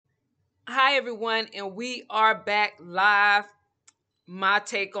Hi, everyone, and we are back live. My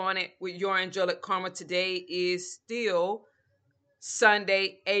take on it with your angelic karma today is still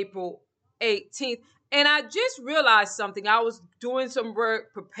Sunday, April 18th. And I just realized something. I was doing some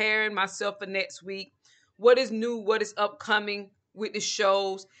work preparing myself for next week. What is new, what is upcoming with the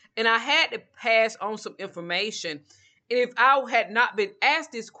shows. And I had to pass on some information. And if I had not been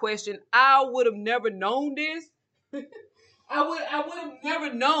asked this question, I would have never known this. I would have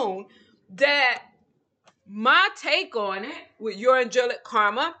never known that my take on it with your angelic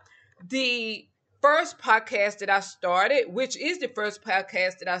karma, the first podcast that I started, which is the first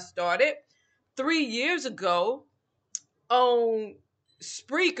podcast that I started 3 years ago on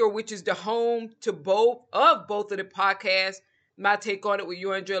Spreaker, which is the home to both of the podcasts, my take on it with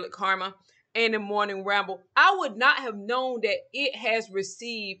your angelic karma and the morning ramble. I would not have known that it has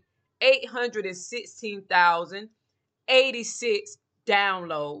received 816,086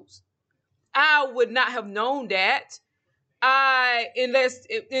 downloads. I would not have known that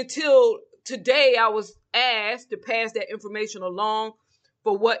until today I was asked to pass that information along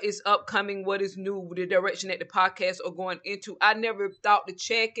for what is upcoming, what is new, the direction that the podcasts are going into. I never thought to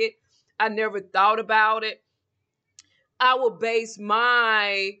check it. I never thought about it. I would base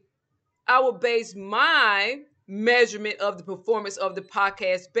my measurement of the performance of the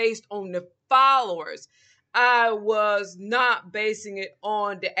podcast based on the followers. I was not basing it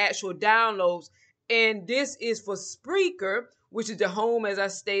on the actual downloads. And this is for Spreaker, which is the home, as I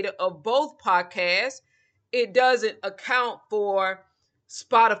stated, of both podcasts. It doesn't account for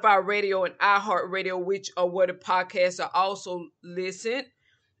Spotify Radio and iHeartRadio, which are where the podcasts are also listened,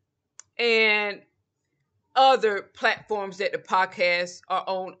 and other platforms that the podcasts are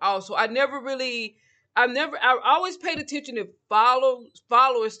on also. I always paid attention to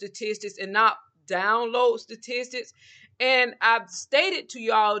follower statistics and not download statistics. And I've stated to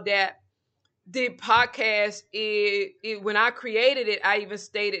y'all that the podcast when I created it, I even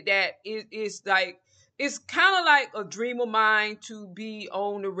stated that it's kind of like a dream of mine to be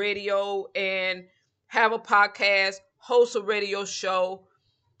on the radio and have a podcast, host a radio show,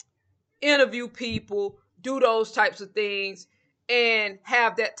 interview people, do those types of things, and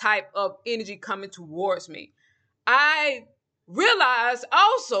have that type of energy coming towards me. I realized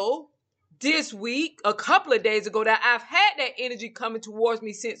also this week, a couple of days ago, that I've had that energy coming towards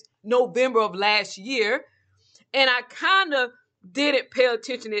me since November of last year, and I kind of didn't pay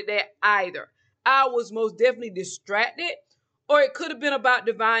attention to that either. I was most definitely distracted, or it could have been about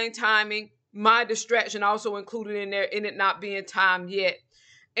divine timing, my distraction also included in there, in it not being time yet.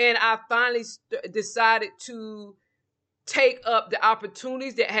 And I finally decided to take up the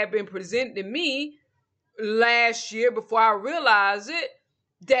opportunities that have been presented to me last year before I realized it,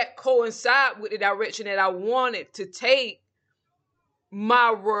 that coincide with the direction that I wanted to take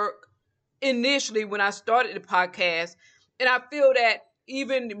my work initially when I started the podcast. And I feel that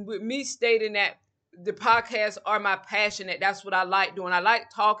even with me stating that the podcasts are my passion, that's what I like doing. I like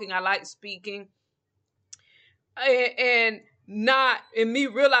talking, I like speaking, and me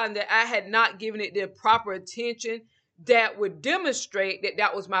realizing that I had not given it the proper attention that would demonstrate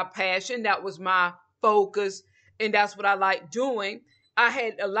that was my passion, that was my focus, and that's what I like doing. I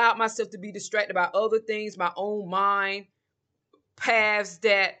had allowed myself to be distracted by other things, my own mind, paths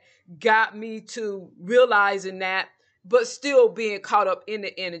that got me to realizing that, but still being caught up in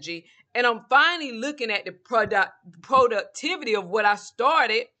the energy. And I'm finally looking at the productivity of what I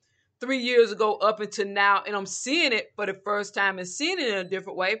started 3 years ago up until now, and I'm seeing it for the first time and seeing it in a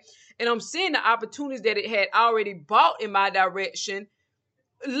different way. And I'm seeing the opportunities that it had already brought in my direction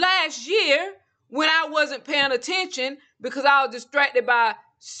last year when I wasn't paying attention because I was distracted by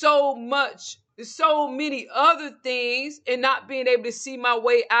so many other things and not being able to see my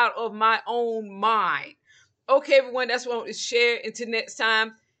way out of my own mind. Okay, everyone, that's what I want to share. Until next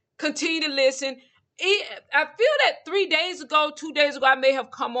time, continue to listen. I feel that 2 days ago, I may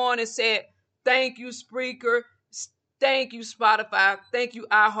have come on and said, thank you, Spreaker. Thank you, Spotify. Thank you,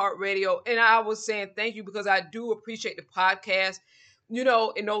 iHeartRadio. And I was saying thank you because I do appreciate the podcast. In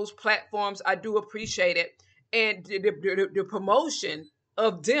those platforms, I do appreciate it. And the promotion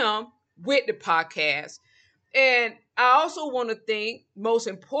of them with the podcast. And I also want to thank, most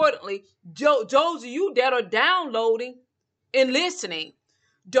importantly, those of you that are downloading and listening.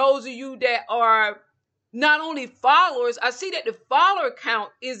 Those of you that are not only followers, I see that the follower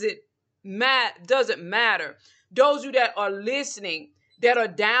count doesn't matter. Those of you that are listening, that are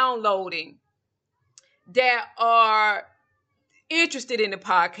downloading, that are interested in the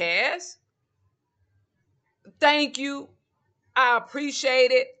podcast, thank you. I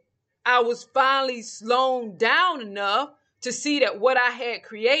appreciate it. I was finally slowed down enough to see that what I had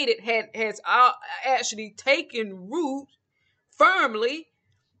created has actually taken root firmly.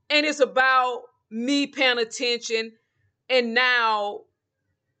 And it's about me paying attention and now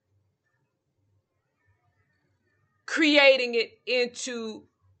creating it into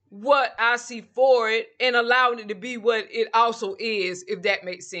what I see for it and allowing it to be what it also is, if that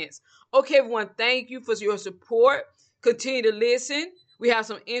makes sense. Okay, everyone, thank you for your support. Continue to listen. We have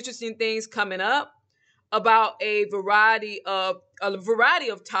some interesting things coming up about a variety of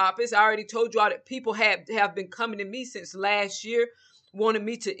topics. I already told you all that people have been coming to me since last year, wanting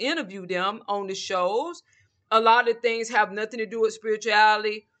me to interview them on the shows. A lot of things have nothing to do with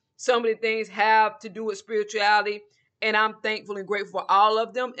spirituality. Some of the things have to do with spirituality. And I'm thankful and grateful for all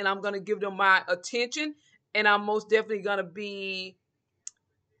of them. And I'm going to give them my attention. And I'm most definitely going to be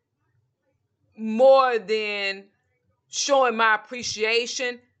more than showing my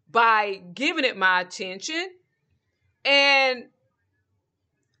appreciation by giving it my attention and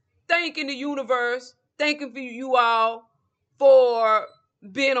thanking the universe, thanking for you all for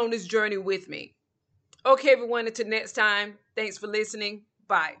being on this journey with me. Okay, everyone, until next time, thanks for listening.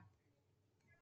 Bye.